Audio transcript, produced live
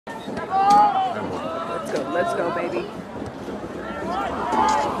Let's go, baby.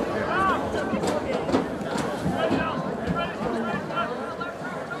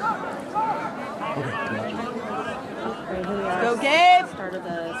 Go, Gabe! Start of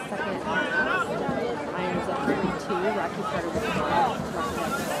the second half. Irons up 3-2. Rocky started with 5.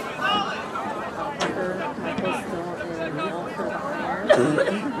 Parker, Michael still in middle for the Irons.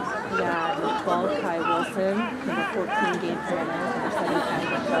 We got number 12, Kai Wilson. Number 14, Gabe Brenner. Number 7, Kai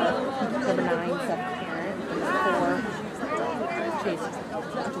Rickard. Number 9, Seth Parent. Number 4, Chase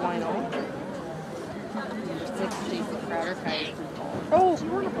Dwinell. Number 6, Jason Crowder. Kai Oh!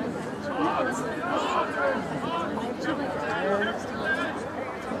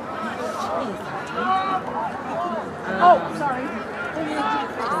 Sorry.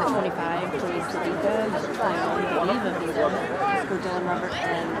 Number 25, Joyce Sedika. Number 21, Eva Vida. For Dylan Robert.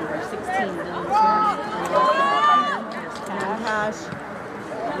 And number 16, Dylan Cash.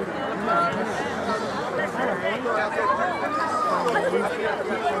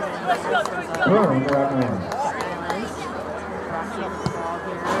 Throwing the right man. Rocky on the ball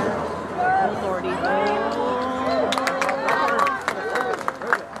here. Oh, Lordy.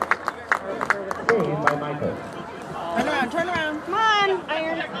 Saved by Michael. Turn around, turn around. Come on,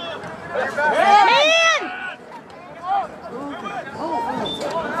 Iron. Man!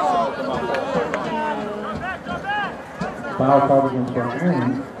 Foul called against Rock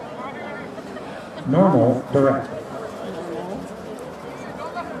Island. Normal, direct.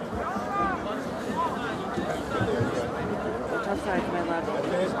 Outside to my left.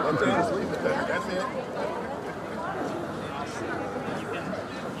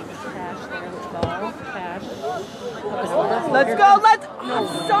 Cash there with the ball. Cash. Let's go, let's...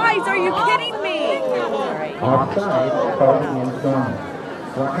 Offsides, are you kidding me? Offside called against Normal.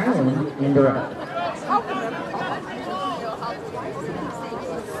 Rock Island, indirect.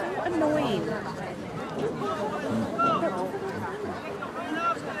 Annoying.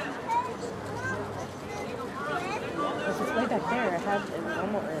 If it's way back there, it must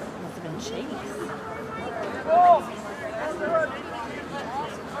have been Chase.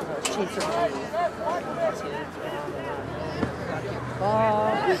 Chaser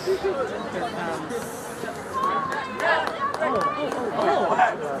ball. Here comes.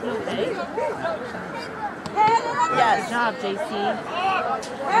 Yes. Good job, JC.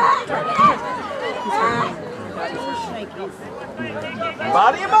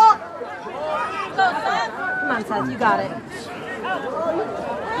 Body him up! Come on, Seth, you got it.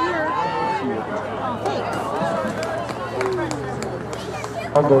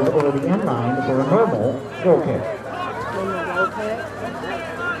 I'll go over the end line for a normal goal kick.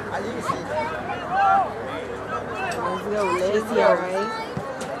 Let's go, lazy, all right.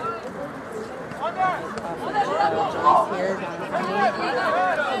 Joyce here, down in front of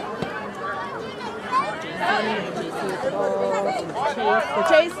me.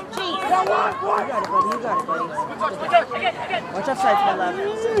 Chase. You got it, buddy. Watch offside to my left.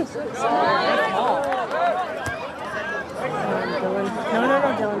 No,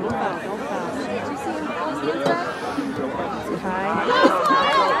 Dylan, don't foul.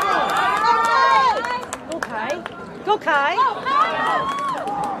 Kai. Go, Kai.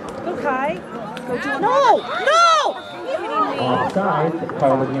 No! Offside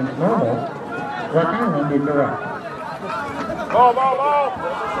called against Normal. Rock Island, indirect. Ball!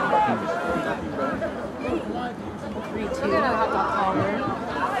 3-2. Caller.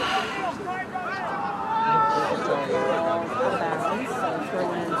 Out of bounds. So throw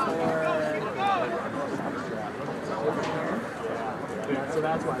in for. So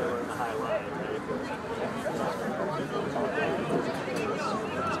that's why they were in the high line, right?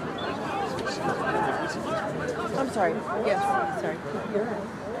 I'm sorry. Yes. Sorry. You're right.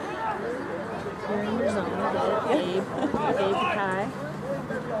 You're in your zone. Gabe to Kai.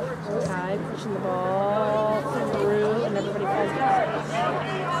 Kai pushing the ball through, and everybody falls down.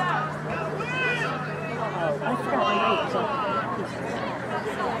 Oh, I forgot my right.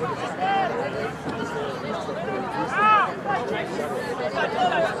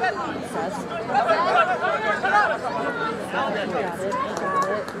 Seth. Got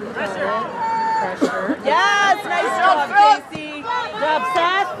it. Pressure. Yes, nice job, JC. Good job,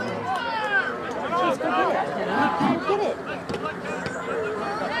 Seth. Chase, go get it. Go get it.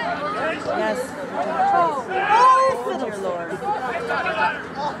 Yes. Oh, fiddle Lord.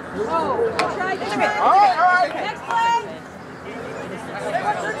 All right. Next play.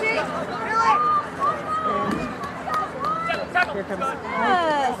 Here comes.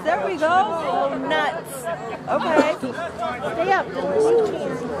 Yes, there we go. Oh, nuts. Okay. Stay up.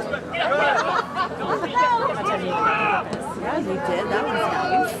 Yeah, you did. That was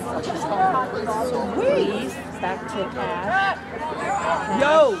nice. Sweet. back to Cash.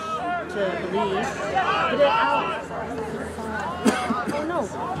 Yo! To Believe. Get it out. Oh no.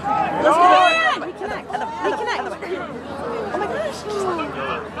 Let's go! Reconnect. Reconnect! Oh my gosh!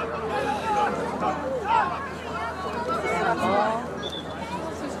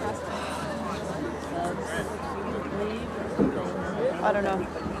 I don't know.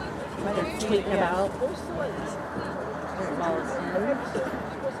 They're tweeting about. Ball is in.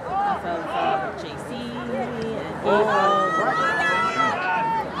 Off of JC and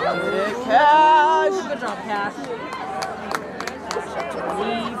Cash! Good job, Cash.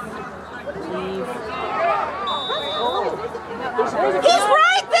 Leave. He's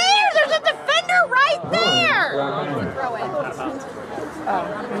right there! There's a defender right there!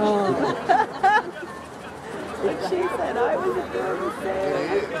 She said I was a good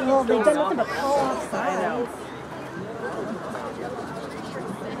mistake. Well, they've done nothing but call off sides.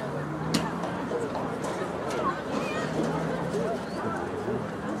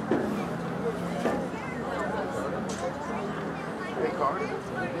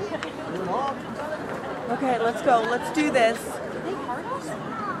 Okay, let's go. Let's do this.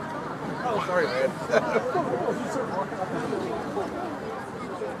 Oh, sorry, man.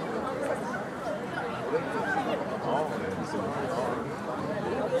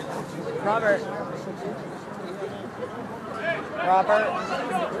 Robert.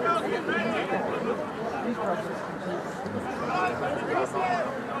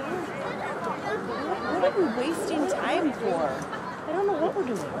 What are we wasting time for? I don't know what we're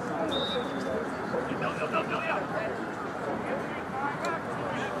doing.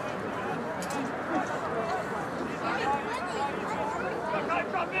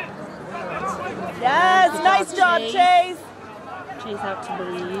 Yes, nice job, Chase. Chase out to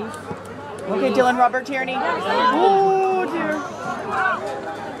Believe. Okay, Dylan Robert Tierney. Oh, dear.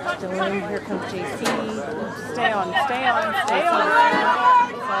 Dylan, here comes JC. Stay on.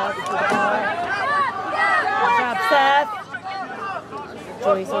 Good job, Seth.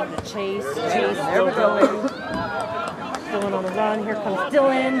 Joyce over to Chase. Chase, there we go. Dylan on the run. Here comes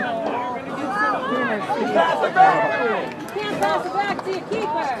Dylan. Can't pass it back to your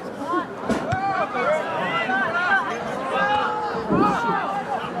keeper.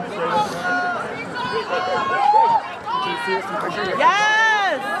 JC with some pressure.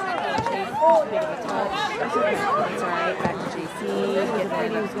 Yes! Chase, big of a touch. That's alright. Back to JC. Getting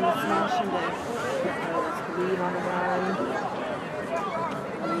ready. He was going to smash into Lead on the run.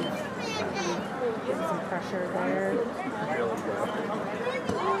 Getting some pressure there.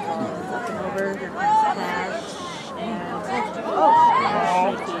 Looking over. Here comes Cash. And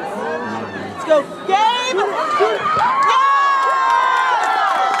Let's go. Game!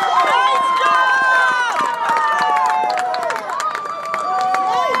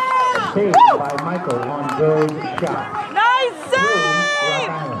 Saved by Michael on good shot. Nice save!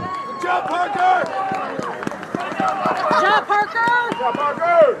 Rock Island. Good job, Parker! Good job, Parker. Good job,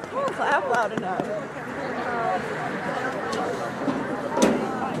 Parker! Clap loud enough.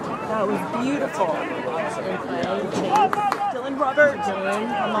 That was beautiful. Dylan Robert.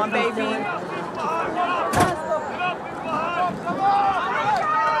 Come on, baby.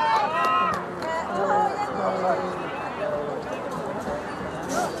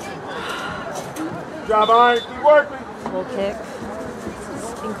 Good job, Iron. Keep working. full kick. This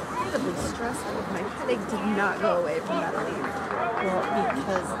is incredibly stressful. My headache did not go away from that lead. Well,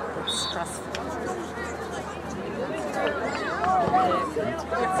 because it's stressful.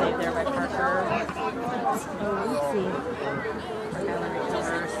 Good save there by Parker. Oh, let's see. Allen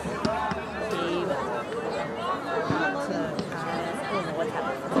recovers. Gabe. Out to Kyle. I don't know what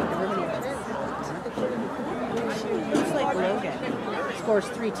happened. Everybody Looks like Logan. scores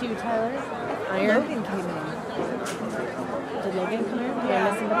 3-2, Tyler. Iron. Logan came in. Did Logan come in? Did I Yeah.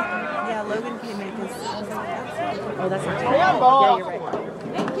 miss somebody? Yeah, Logan came in because Oh, that's not Tyler. Hey, Yeah, ball. you're right.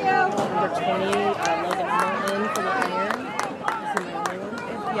 Thank you. Number 20, Logan Hamilton for the Iron. Is he my only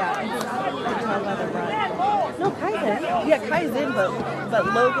one? yeah, you can tell by the run. No, Kaizen. Yeah, Kai's in, but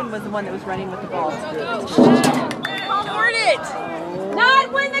Logan was the one that was running with the ball. Darn it!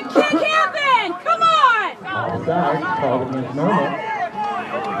 Not when the kick happened. Come on. Offside, called against normal.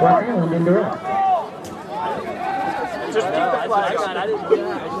 Rock Island indirect. Just keep the flag on.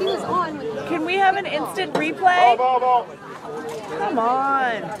 He was on with Can we have an instant replay? Ball. Come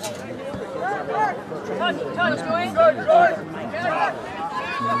on. touch, Joey.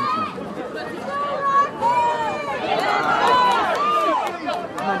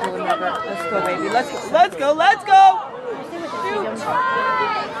 Come on, Dylan Robert. Let's go, baby. Let's go.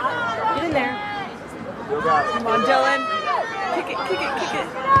 Get in there. Come on, Dylan. Kick it.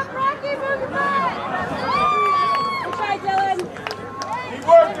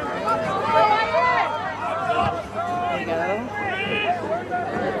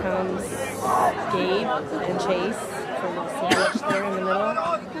 Gabe and Chase for a little sandwich there in the middle.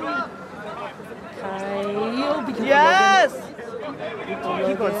 Kyle, because Yes!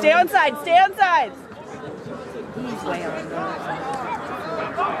 Logan. Stay on side, stay on sides. He's way on the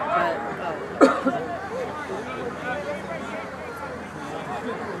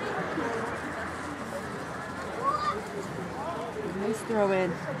nice throw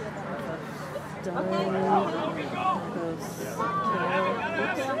in. Done. Goes Kale.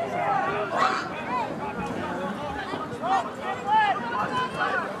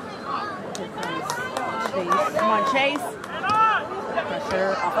 Come on, Chase.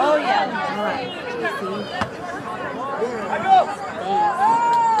 Pressure off. Oh, yeah. All right. JC.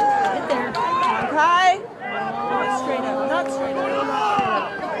 Get there. Okay. Not straight up. Not straight up.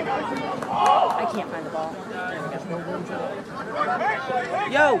 I can't find the ball.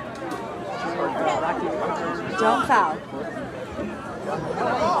 Yo, Rocky recovers. don't foul. He's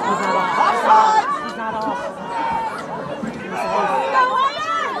not off. He's not off.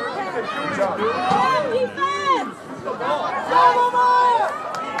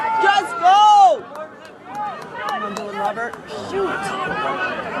 Just go. Come on, Dylan Robert. Shoot.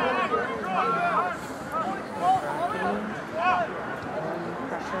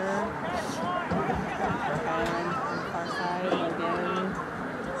 Pressure. And far side, Logan.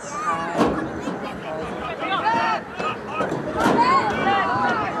 High.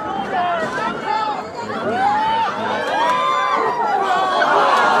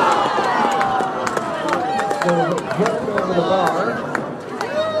 So just over the bar.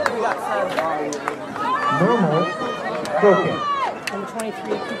 Normal. Broken. Number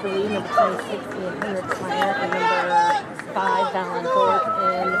 23, Cooper Lee. Number 26, Ian Henrik Meyer. And number 5, Valen Thorpe.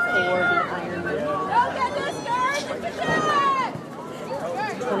 And 4, the Iron Man.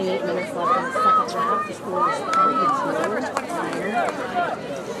 28 minutes left in the second half. The score is 3-2. Iron.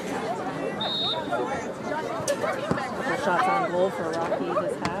 Couple shots on goal for Rocky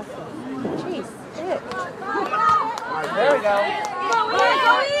this half. Jeez, sick. There we go. Go in!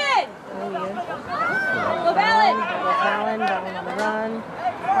 Oh, yeah. Go Valen! Valen on the run.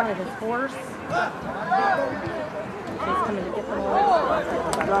 Out of his horse. He's coming to get the ball.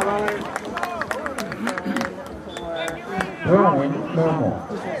 Throwing normal.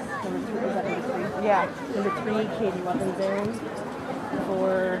 Who's this? Number 3, is that number 3? Yeah. Number 3, Katie Lovins in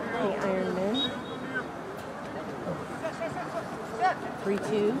for the Ironman.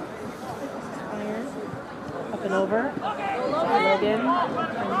 3-2. Iron. Up and over. Logan. Trying to get the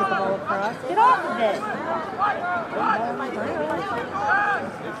ball across. Get off of it!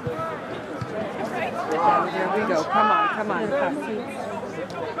 There we go. Come on, come on. Pass seats.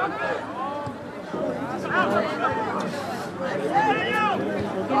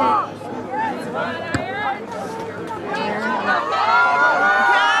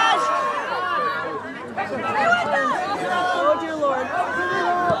 Cash! Oh, dear Lord.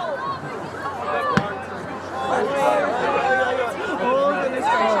 Oh, goodness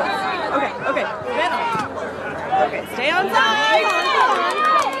gracious. Okay, okay. Get on. Okay, stay on side. Come on.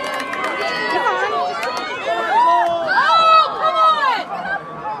 Oh, come on!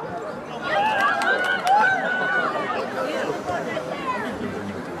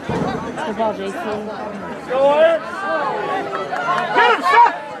 Good ball, JC. Go ahead. Get him,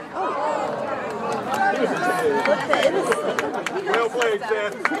 shot! Well played,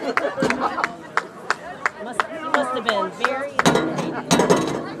 Chad. Must have been very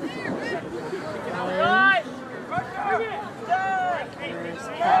There's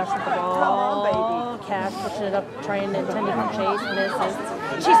Cash with the ball. Come on, baby. Cash pushing it up, trying intending for Chase, misses.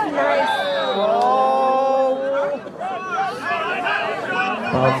 She's nice.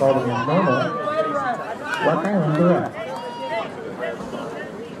 Foul called against normal. Rock Island direct.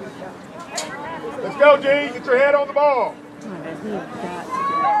 Let's go, G. Get your head on the ball.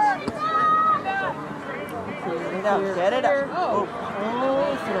 Get it up. Oh,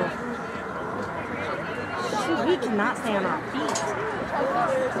 shoot, we cannot stay on our feet.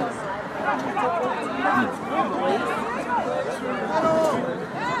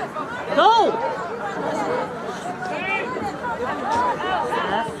 Go!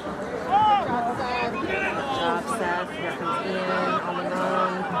 Seth. Good job, Seth. Here comes Ian on the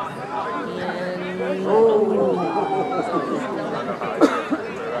run. Ian.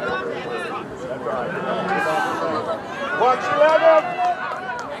 Watch 11.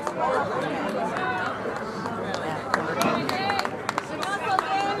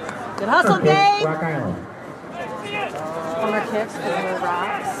 Good hustle, Gabe. Rock Island. Corner kicks for the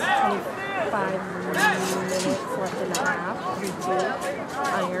Rocks. 25 minutes left in the half. 3-2.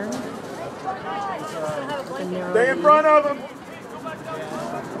 Iron. Stay in front of him.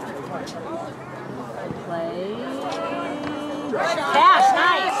 play. Dash,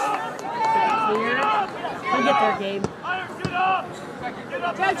 nice. Clear. We'll get there, Gabe.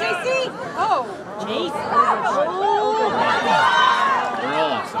 Go, JC! Oh! Chase. They're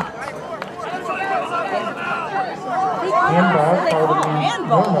all offside. Handball called against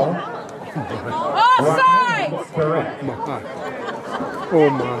Handball. normal. Offside! Correct. Oh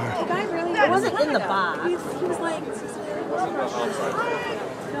my. It wasn't in the box. He was like,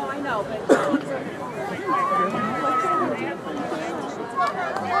 no, I know, but.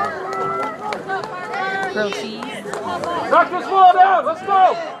 Grilled cheese. Knock this ball down. Let's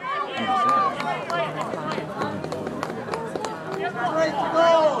go.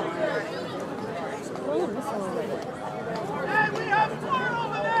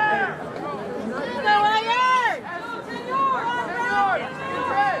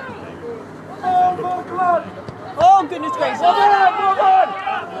 Oh, goodness gracious. Move on.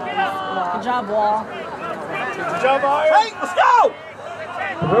 Good job, Wall. Good job, Iron. Hey, let's go.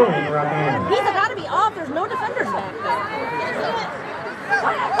 Throwing right hand. He's got to be off. There's no defenders back there.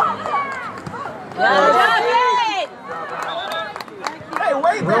 Good job, Gabe! Hey,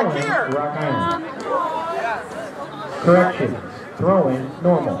 way back Throwing here. right hand. Correction. Throwing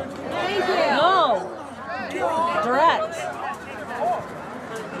normal. Thank you. No. Direct.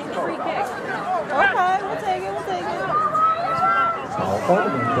 Free kick. Okay, we'll take it, we'll take it. All called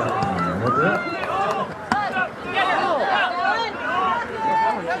against that. Direct.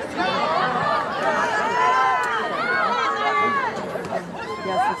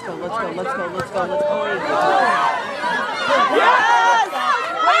 Yes, let's go, let's go, let's go, let's go, let's go. Yes!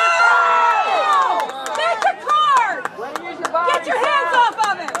 Take the card! Get your hands off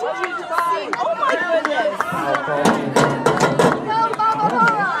of it! Oh my goodness. All called against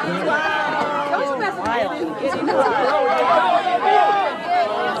Don't mess with Wild. me.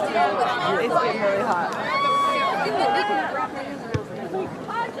 It's getting really hot.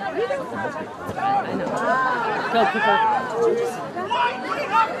 I know. Go, Cooper.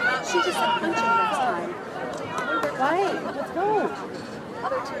 She just said punch him next time. Right, let's go.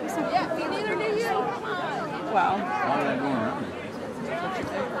 Neither do you. Wow. Why are they going around?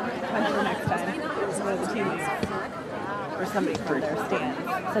 Punch the next time. One of the teams. Or somebody from their stand.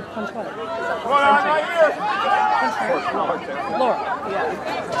 Said punch what? Come on, Iron, right here. Laura. Yeah.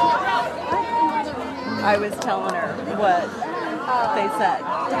 I was telling her what they said.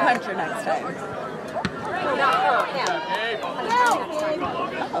 To punch her next time.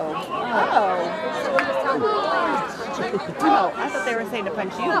 Oh. Oh, I thought they were saying to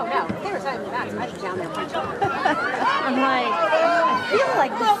punch you. No, they were saying that. I was down there punching her. I'm like, I feel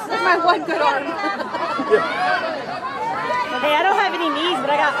like this is My one good arm. Hey, I don't have any knees, but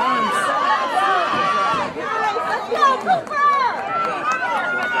I got arms.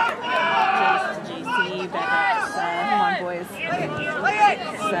 JC, back up to Seth. Come on, boys.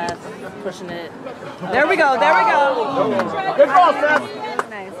 Seth, pushing it. There we go, there we go. Good ball, Seth.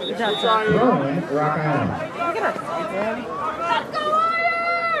 Nice. Good job, Seth. throwing right hand. Look at her. Let's go, Iron!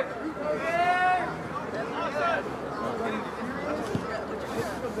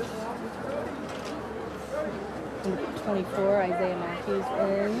 24, Isaiah Matthews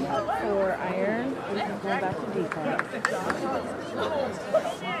in for Iron. Going back to defense.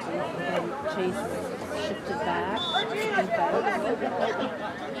 And Chase shifted back.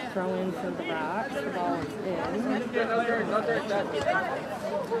 Throw in for the Rocks. The ball is in.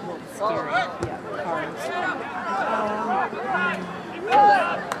 Scary. Yeah, cards.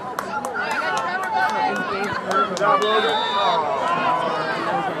 Good job, Logan.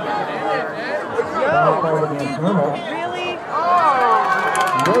 All called against normal. Really?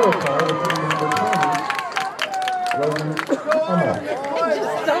 Yellow card is number 20. Logan Hummel.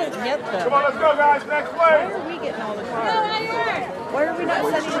 Just don't get them. Come on, let's go, guys. Next Why play. are we getting all the cards? Why are we not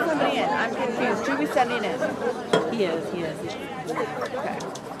sending somebody in? I'm confused. Who are we sending in? He is. Okay.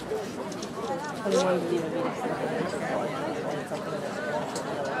 21 to leave a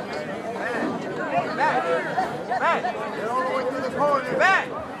Back. Get all the way to the corner. Back.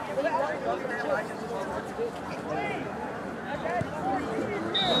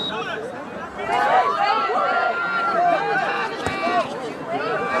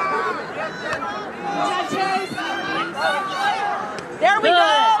 There we go!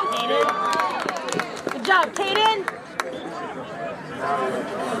 Caden. Good job, Caden.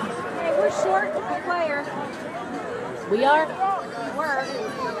 Hey, we're short a player. We are? We're.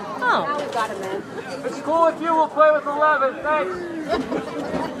 Oh. Now we've got him in. It's cool with you. We'll play with 11. Thanks.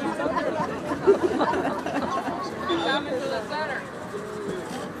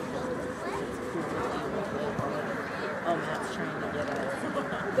 Oh, Matt's trying to get us.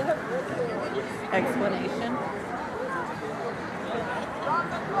 Explanation.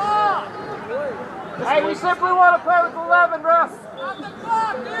 Hey, we simply want to play with 11, ref.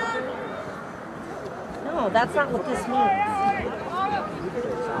 No, that's not what this means.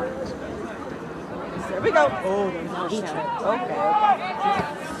 There we go. Oh, there's no shot. Okay.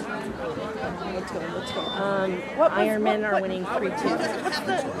 Let's go. What Ironmen are winning 3-2. What's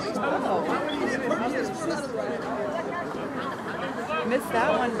the? Oh. Missed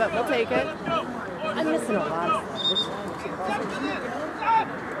that one, but we'll take it. I'm missing a lot of stuff.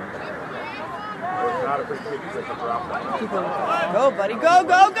 Go, buddy. Go,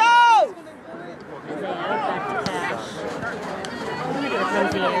 go, go! Isaiah, back to Cash. Here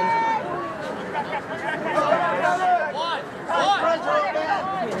comes Ian.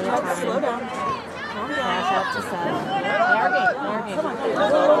 Slow down. Cash out to Seth. Come on.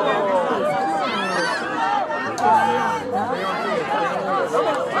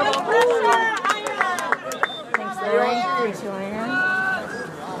 Thanks, Larry. 3-2 Iron.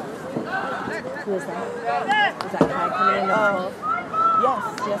 Who is that? Is that Kai coming in? Yes,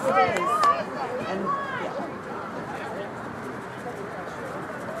 it is. And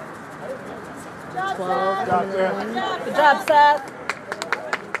yeah. 12. Good job, Seth.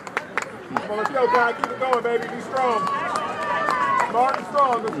 Come on, let's go, guys. Keep it going, baby. Be strong. Smart and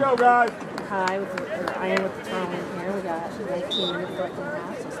strong. Let's go, guys. Kai with Iron with the time in here. We got 19 minutes left in the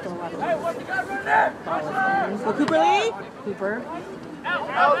half, so still a lot of ball in. Go, Cooper Lee. Cooper.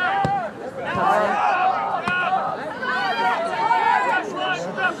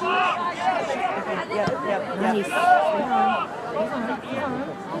 Yep. Nice. He's on.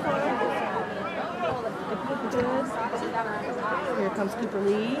 Here comes Cooper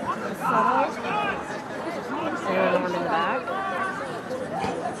Lee. Aaron Norm in the back.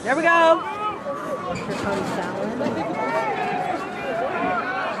 There we go. Here comes Fallon.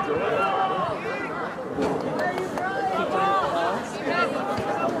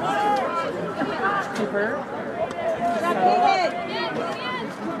 Cooper.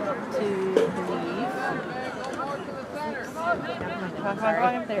 To leave.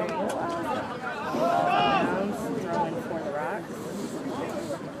 Sorry. There you go. Throwing for the Rocks.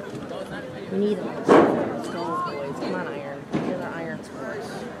 We need them. Let's go, boys. Come on, Iron. Here are the Iron scores.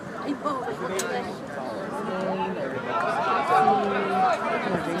 Come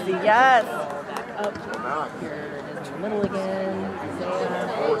on, JC. Yes. Back up. Here it is in the middle again.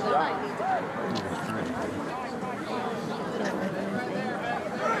 Isaiah.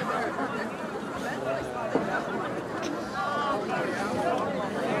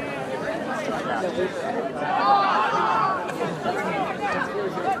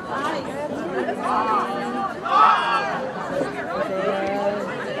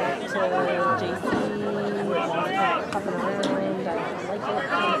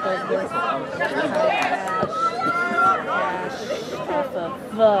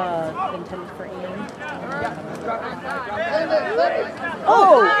 Intended for Ian.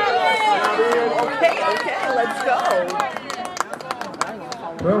 Oh! Okay, let's go.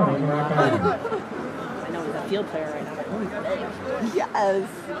 Throwing rock iron. I know he's a field player right now. Yes.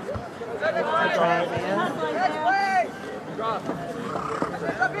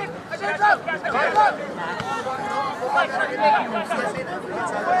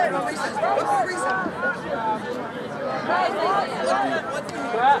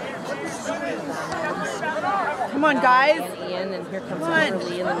 Come on, guys. Ian, and here comes Come on. Cooper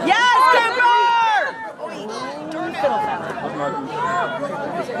Lee in the middle. Yes, Cooper! Fiddle foul. Cooper,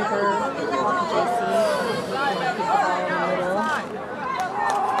 JC,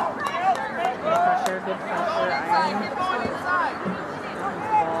 good pressure, Iron.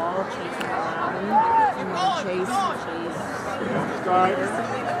 Ball, chasing Chase.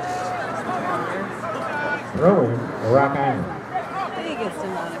 Throwing rock iron. Biggest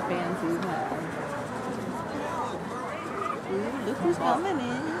amount of fans we've had. Ooh, look who's coming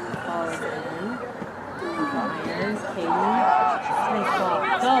in. Ball is in. Iron, Caden. Nice ball.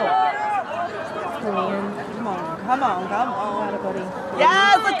 Go. Korean. Come on. Got it, buddy.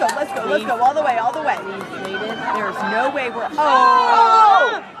 Yes, let's go. All the way. Waited. There's no way we're.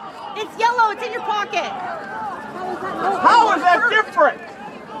 Oh! It's yellow. It's in your pocket. How is that different?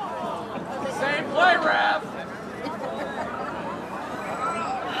 Same play, ref.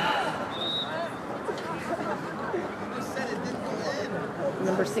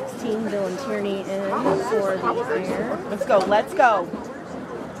 Number 16, Dylan Tierney in for the Iron. Let's go.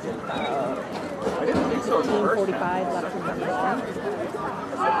 15:45 left in the game.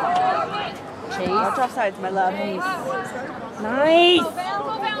 Chase. Watch offsides, my love. Nice.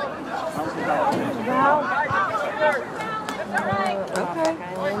 Okay.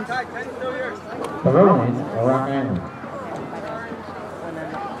 Throwing rock iron.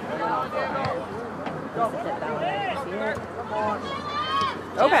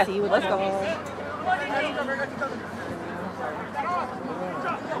 Okay, See with let's the go. ball.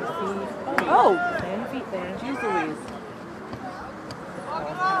 Oh, 10 feet there. geez Louise. Ball's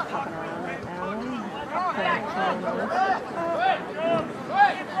kind of popping around right now.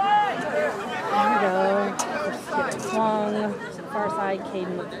 There we go. Just get swung to the far side.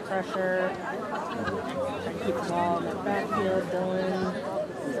 Caden with the pressure. Trying to keep the ball in the backfield. Dylan.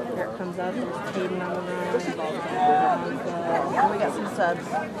 Here it comes up. There's Caden on the run. Ball's going to We got some subs.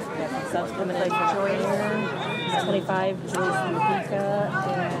 We got some subs coming in for Joyce. 25, Joyce Lupica,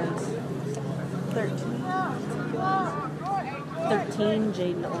 and 13,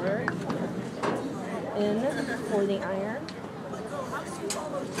 Jaden Orr. In for the iron.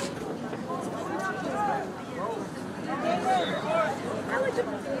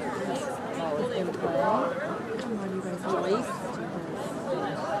 Ball is in play. Joyce.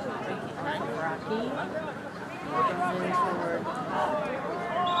 Rocky. Going forward.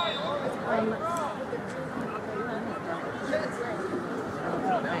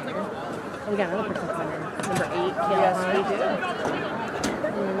 We got another person coming in. Number 8, Kale Yes, Hunt. we do.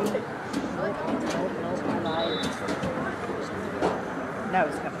 Nope, I lied. Now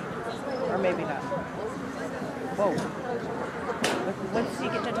he's coming. Or maybe not. Whoa. What's he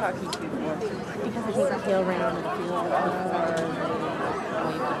get to talking to for? Because I think Kale ran onto the field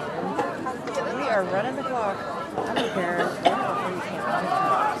before We are running the clock. I don't care.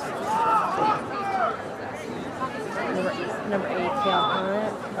 Number 8, Kale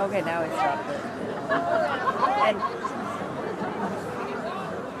Hunt. Okay, now he's stopped it. And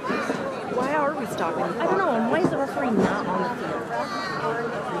why are we stopping? I don't know. And why is the referee not on the field?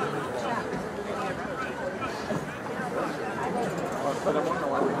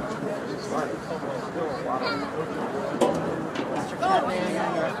 Mr. Chapman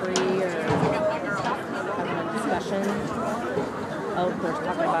and the referee are having a discussion. Oh, they're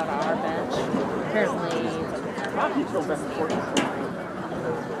talking about our bench. Apparently,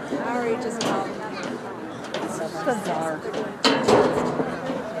 Our age is about. it's bizarre.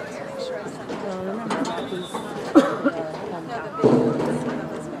 Well, remember about these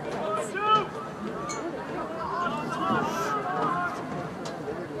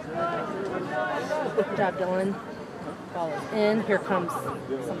Good job, Dylan. Ball is in. Here comes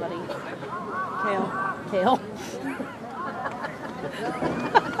somebody. Kale.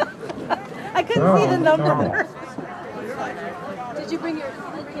 I couldn't see the number. Did you bring your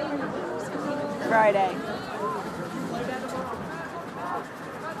Friday.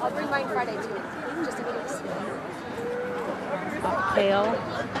 I'll bring mine Friday too, just in case. Kale.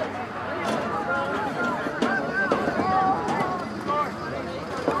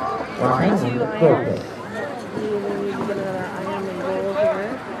 Well, hang on, Two it's iron. perfect. We need to get another iron and goal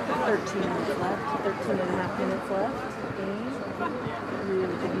here. 13 minutes left. 13 and a half minutes left. Game.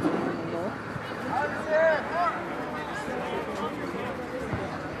 Really good iron and goal.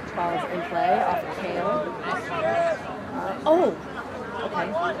 Ball is in play off of Kale. Oh! Okay.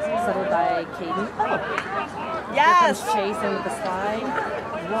 Settled by Caden. Oh! Yes. Here comes Chase in with the slide.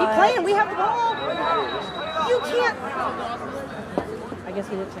 Keep playing. We have the ball. You can't. I guess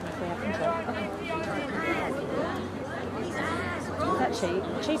we didn't technically have control. Okay. Is that Chase?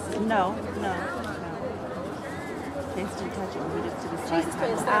 Chase? No. Chase didn't touch it. We just did his Chase is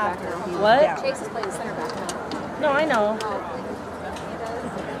playing center back now. What? Chase is playing center back now. No, I know. Oh.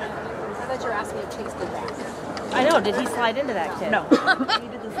 I thought you were asking if Chase did that. I know. Did he slide into that kid? No. We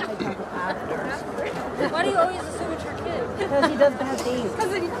did the side tackle after. Why do you always assume it's your kid? Because he does bad things.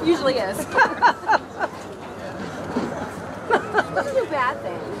 Because it usually is. He doesn't do bad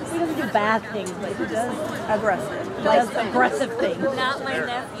things. He doesn't do bad things, but he does Aggressive. he does aggressive things. Not my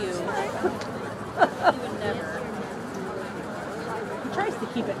nephew. He would never. He tries to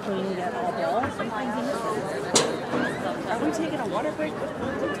keep it clean and get all balls. Sometimes he misses. Are we taking a water break?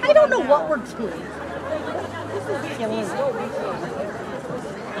 I don't know what we're doing. This is killing me. The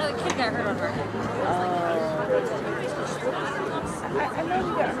kid got hurt on her head.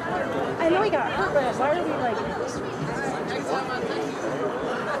 I know he got hurt, but why are we like...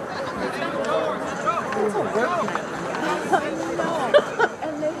 It's a work night.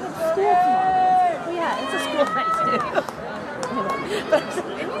 And they have School tomorrow. Well, yeah, it's a school night too. But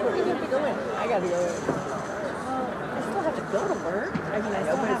I gotta go. I still have to go to work. I mean, I No,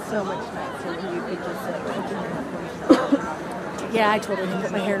 still but have it's so much nicer when you could just like put your hair in a ponytail. Yeah, I totally can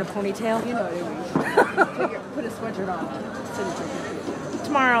put my hair in a ponytail. You know what I mean. Put a sweatshirt on. Sit at your computer.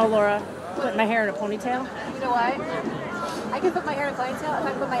 Tomorrow, Laura, put my hair in a ponytail. You know what? I can put my hair in a ponytail if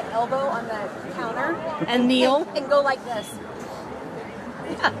I put my elbow on the counter And kneel. and go like this.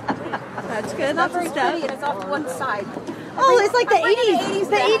 That's good. It's not That's very a step. pretty and it's off to one side. Oh, it's like the 80s.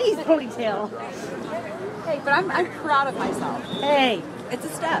 The 80s ponytail. Hey, but I'm proud of myself. Hey, It's a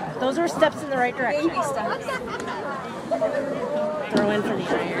step. those are steps in the right direction. Baby steps. Throw in for the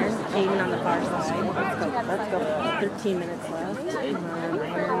iron. Caden on the far side. Let's go. 13 minutes left.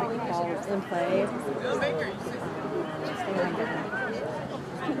 Iron ball is in play.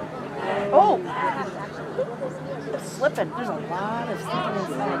 Oh! Slipping. There's a lot of slipping and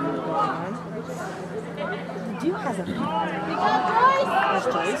sliding going on. Duke has a There's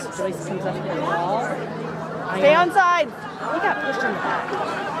Joyce. Joyce comes up to the wall. Stay on side. He got pushed in the back.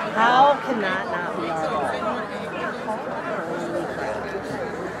 How can that not be our ball? Holy crap.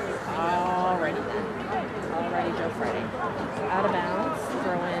 Alrighty then. Alrighty, Joe Friday. Out of bounds.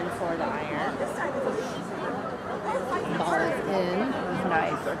 Throw in for the iron. Ball is in.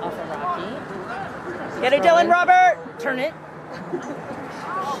 Nice. Off of Rocky. Get it, Dylan, Robert. Turn it.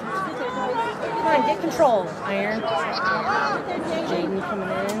 Come on, get control. Iron. Jaden coming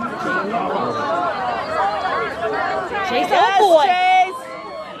in. Chase, Yes, oh boy. Chase.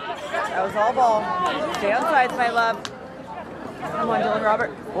 That was all ball. Stay on sides, my love. Come on, Dylan,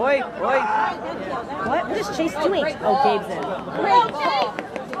 Robert. Boy. What is Chase doing? Oh, Gabe's in.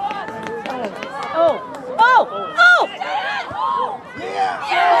 Oh.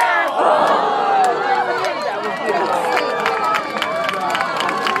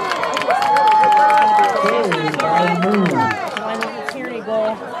 Tierney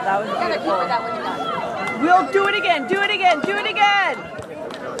goal. That was beautiful. That one done. We'll do it again. Do it again.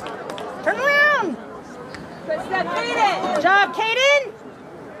 Turn around. Good step, Caden. Good job, Caden.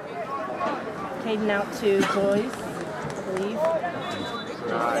 Caden out to Joyce, I believe.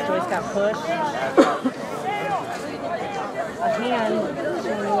 Joyce got pushed. A hand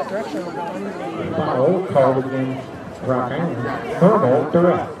showing me what direction we're going. Foul called against Rock Island. Verbal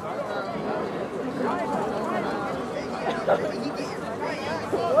direct.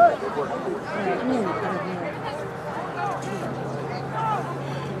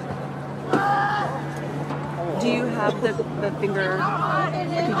 Do you have the finger? I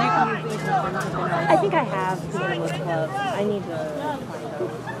think I have people with gloves. I need to find them.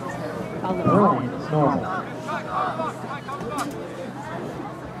 I'll look. Normal.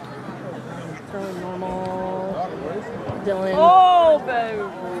 Throwing normal. Dylan. Oh, baby.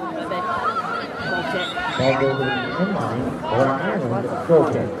 Goal kick. Ball goes to the inline. Rock Island goal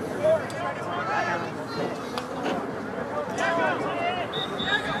kick.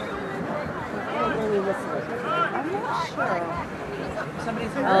 I'm not sure.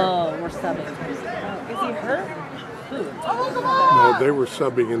 Somebody's hurt. Oh, we're subbing. Is he hurt? No, they were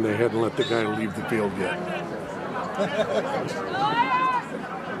subbing and they hadn't let the guy leave the field yet.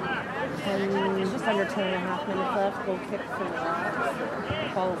 And just under 10.5 minutes left. Goal kick for the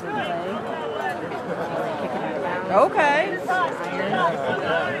Rocks. Ball is in play. Kick it out of bounds. Okay.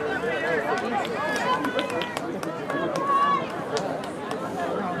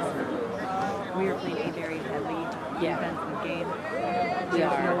 We are playing a very heavy defensive game. We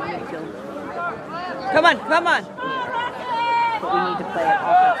are. Come on. But we need to play an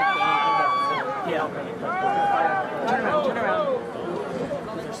offensive game and get Turn around.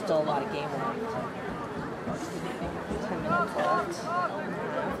 because there's still a lot of game left. 10 minutes left.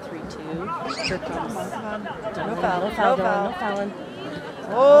 3-2. Here comes. No foul. No fouling.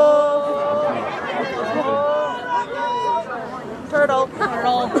 Oh. Turtle.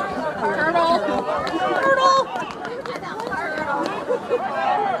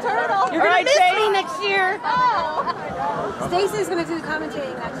 You're gonna miss me next year. Stacy's gonna do the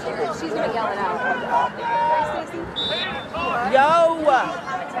commentating next year. She's gonna yell it out. Right, Stacy? Yo.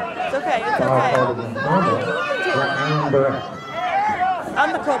 It's okay. Foul called against Normal. Rock Island direct.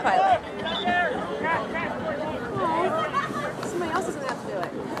 I'm the co-pilot. Somebody else is gonna have to do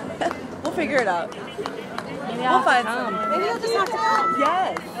it. We'll figure it out. Maybe We'll I'll find come. Maybe they'll just have to come.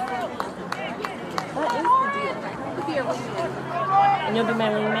 Yes. That is the deal. Could be a win-win. And you'll be my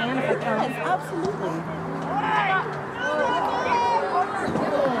wingman if I come. Yes, absolutely.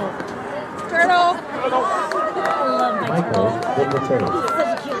 Turtle. I love my turtle. Michael with the save. He's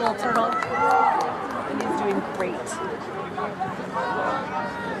such a cute little turtle. And he's doing great.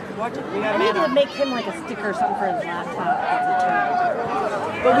 Watch it. We I got need to man. make him like a sticker or something for his laptop. That's a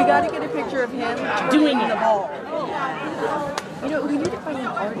turtle. But we got to get a picture of him Doing the it. ball. You know, we need to find an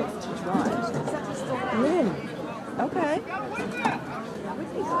artist to draw it. When? Okay.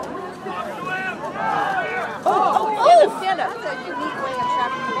 Oh! Stand up. That's a unique way of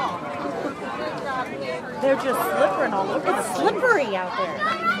trapping the ball. They're just slippering all over. It's slippery out there.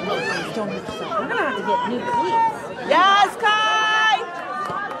 Don't hurt yourself. We're gonna have to get new cleats. Yes, Kai!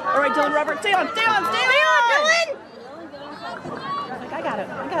 All right, Dylan, Robert, stay on, Dylan!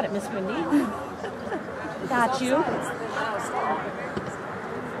 I got it, Miss Wendy. Got you.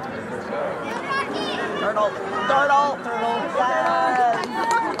 Turtle. Yes.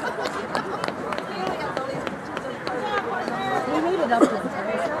 We made it up to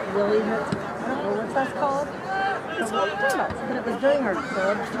Willie. I don't know what that's called. It's called turtles. But it was during our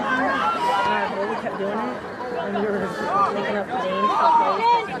club time, and our Willie kept doing it. And we were making up names for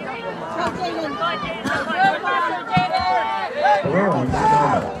plays.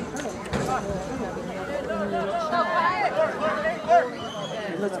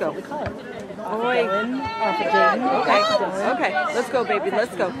 Let's go. We call it. Boy. Okay, let's go, baby.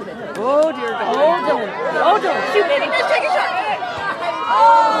 Let's go. Oh, dear God. Oh, Dylan. Oh, Dylan. Shoot, baby. Let's take a shot.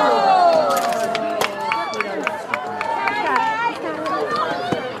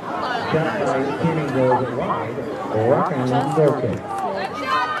 Shot by Kenny goes wide. Rockingham broken.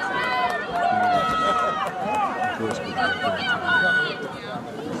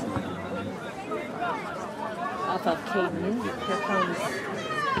 Off of Caden. Here comes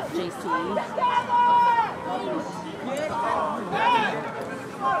JC.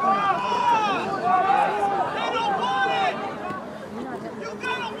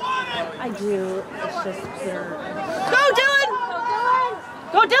 I do. It's just they're. Go, Dylan!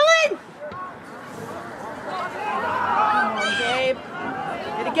 Go, Dylan! Come on, Gabe.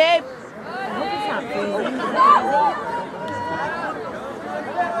 Get it, Gabe. I hope it's not freezing.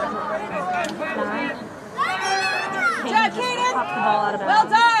 Good job, Kaden. Pop the ball out of bounds. Well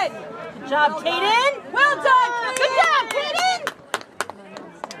done. Good job, Kaden. Well done, Kaden. Good job, Kaden!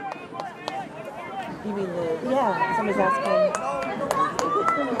 You mean the? Yeah. Somebody's asking.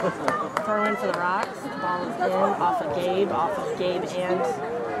 Throw in for the Rocks. The ball is in off of Gabe and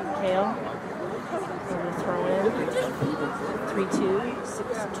Kale. We're gonna throw in 3-2,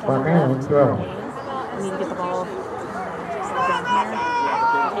 6-20 left. Throw. We need to get the ball down here.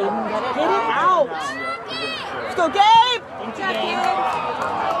 Aiden, get it out. Let's go, Gabe! Thank you, Gabe.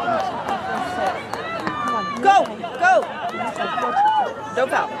 Go! No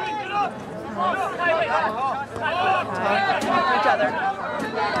foul. Talk to each other.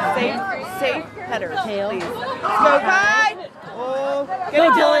 Safe headers, please. Go, Kai! Oh, Go,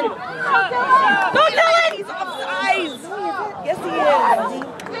 Dylan. Go, Dylan! He's offside! Yes, he is.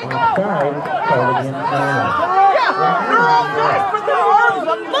 Offside. Called against Mona. Put their arms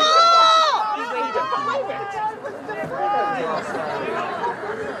up the ball!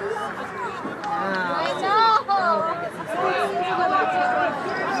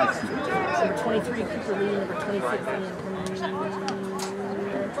 Number 23, Cooper Lee. Number 26, Ian.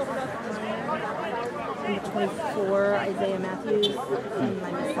 Number 24, Isaiah Matthews. And I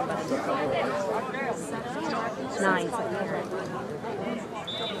missed somebody. 9, second parent.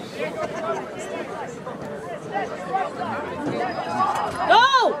 Go!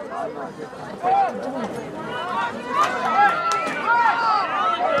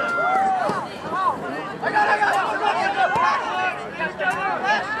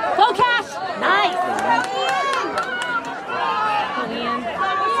 Go, Cash! Nice! Go, Ian.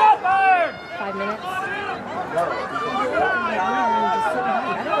 5 minutes. I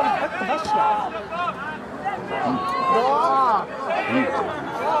don't want to park the bus yet.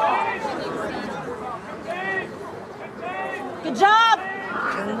 Good job!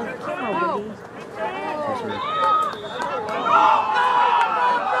 Turn the camera, Woody.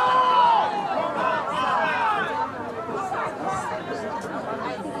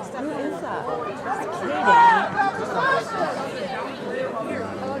 Who is that?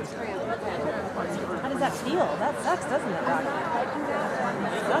 How does that feel? That sucks, doesn't it, Doc?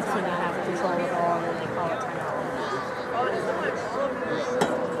 It sucks when you have control of it all and then they call it timeout.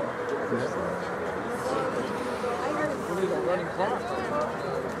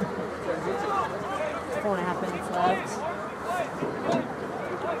 4.5 minutes left.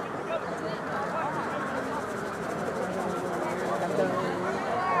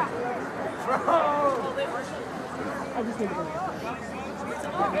 I just need to go.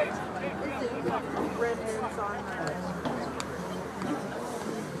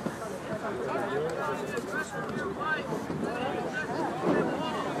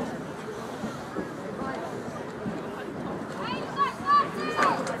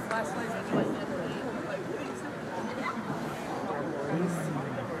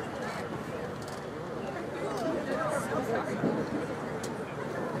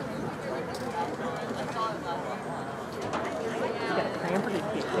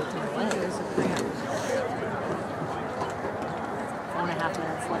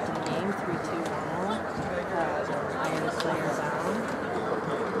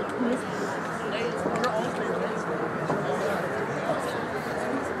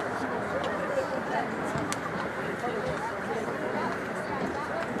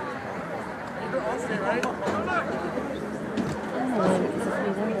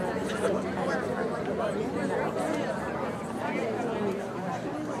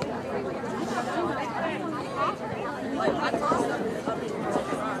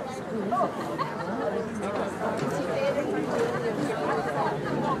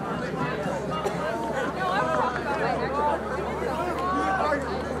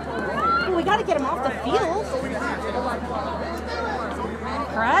 We got to get him off the field.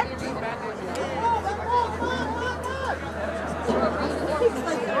 Correct?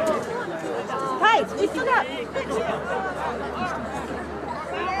 Guys, we still got...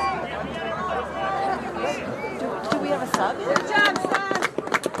 Do we have a sub? Good job, son.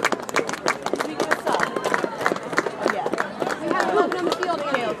 Did we get a sub? Yeah. We have 11 on the field.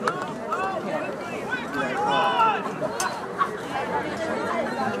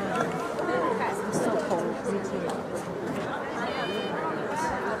 I'm so cold. Me too.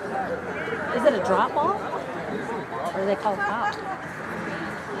 Is it a drop ball? Or do they call it foul?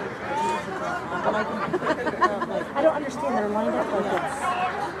 I don't understand. They're lined up like this.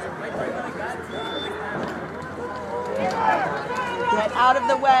 Get out of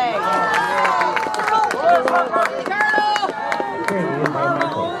the way. Carried by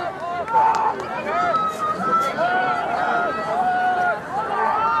Michael.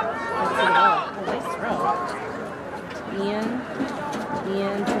 Nice throw.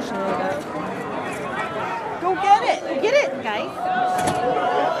 Ian pushing it up. Go get it. Go get it, guys.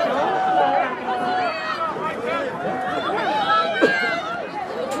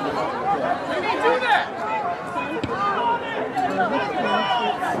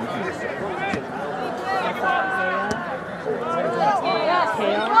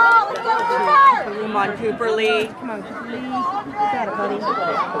 Come on, Cooper Lee. Come on, Cooper Lee. You got it, buddy. You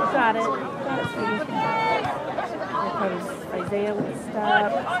got it. Got it, sweetie. Here comes Isaiah with the step.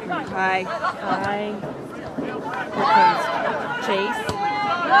 Hi. Hi. Here comes Chase.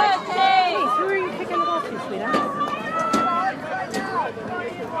 Chase, who are you kicking the ball to, sweetheart?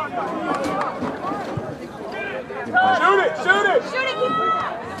 Shoot it! Shoot it!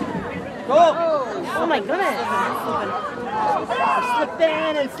 Go. Oh my goodness.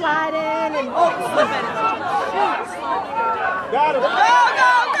 Slipping and sliding and Slipping. Got it! Go,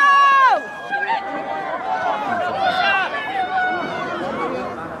 go, go!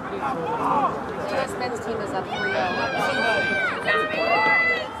 US men's team is up 3-0.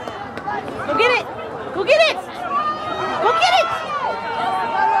 Go get it! Go get it! Go get it!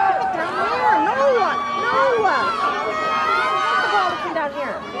 Down here! No one! No one! Get the ball to come down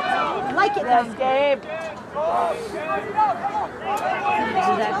here. I like it, Yes, Gabe.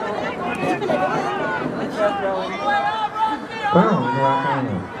 Brown, Rock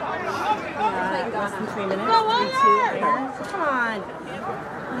Island. Less than 3 minutes. 3-2 there. Come on.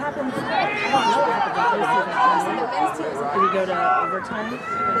 What happens? I don't know what happens in The men's team is up. Do we go to overtime?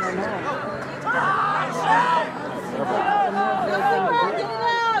 I don't know.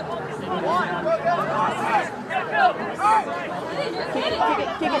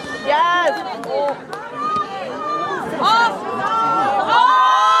 Kick it. Yes. Off.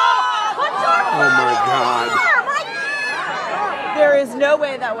 Oh my God. There is no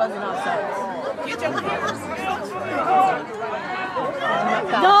way that wasn't offside.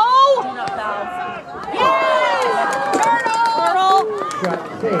 No! Do not foul. Yes! Turtle! Shot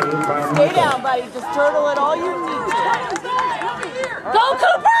saved by Stay Michael. down, buddy. Just turtle it all you need to. Go,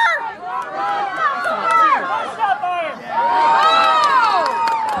 Cooper!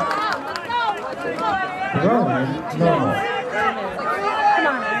 Rowan, normal. Come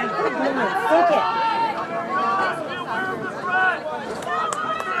on, man. Take it.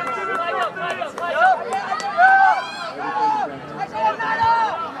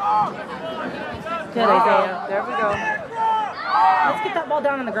 Good, Isaiah. There we go. Let's get that ball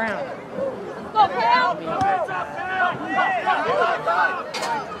down on the ground.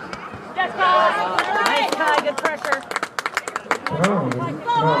 Nice, Kai. Good pressure. Rowan,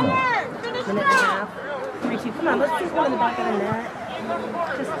 normal. Minute and a half. 3-2. Come on, let's just go in the back of the net.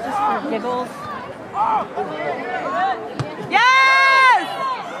 Just for giggles. Yes!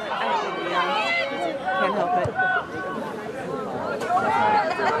 Can't help it.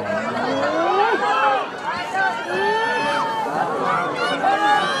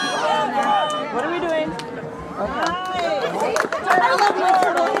 What are we doing?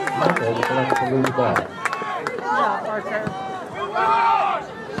 Michael was left to lose the ball. Yeah, Parker.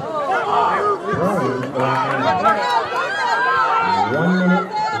 Rowan, Rock Island.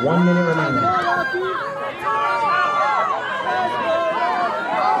 1 minute remaining.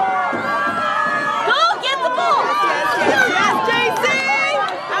 Go get the ball! Yes, JC!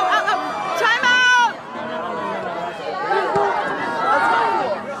 Time out!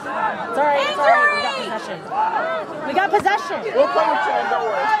 It's alright, it's alright. possession. We got possession. We'll come with Chen, don't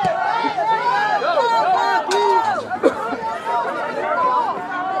worry.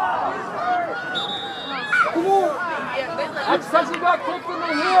 That's because you got kicked in the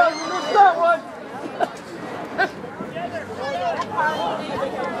heel. You missed that one.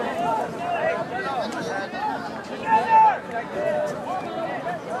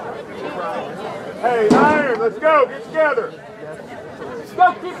 Hey, Iron, let's go. Get together. Let's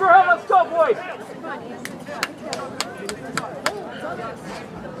go. Keep your head. Let's go, boys.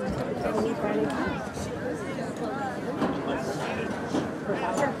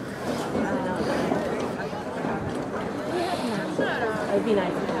 It would be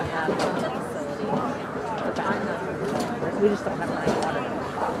nice if we had a facility for backup. We just don't have running water.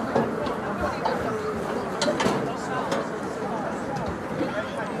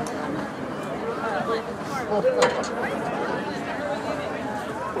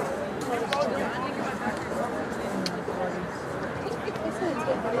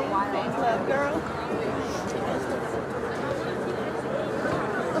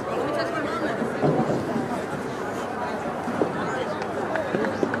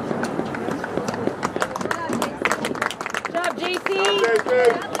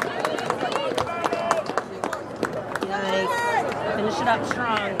 Nice. Finish it up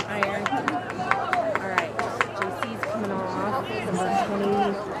strong, Iron. Alright. JC's coming off. Number 20.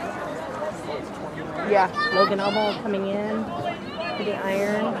 Yeah. Logan Elbow coming in for the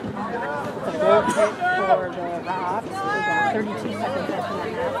Iron. It's a goal hit for the Rocks. We got 32 seconds left in the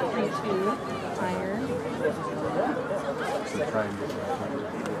half. 3-2. Iron.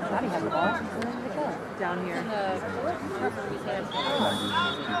 Thought he had the ball. Where did it go? Down here.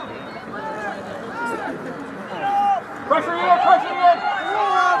 Pressure in, pressure in.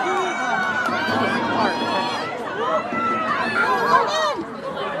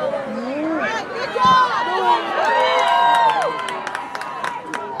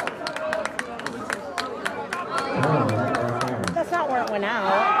 That's not where it went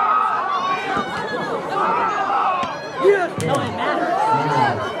out. No, it matters.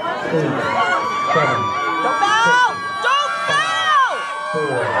 7. Don't foul! Don't foul! 4, 3,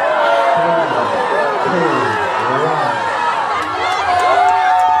 2, 1.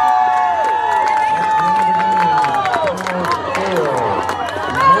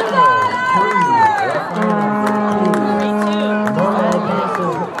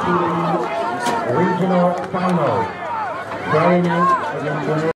 Regional final. Friday night against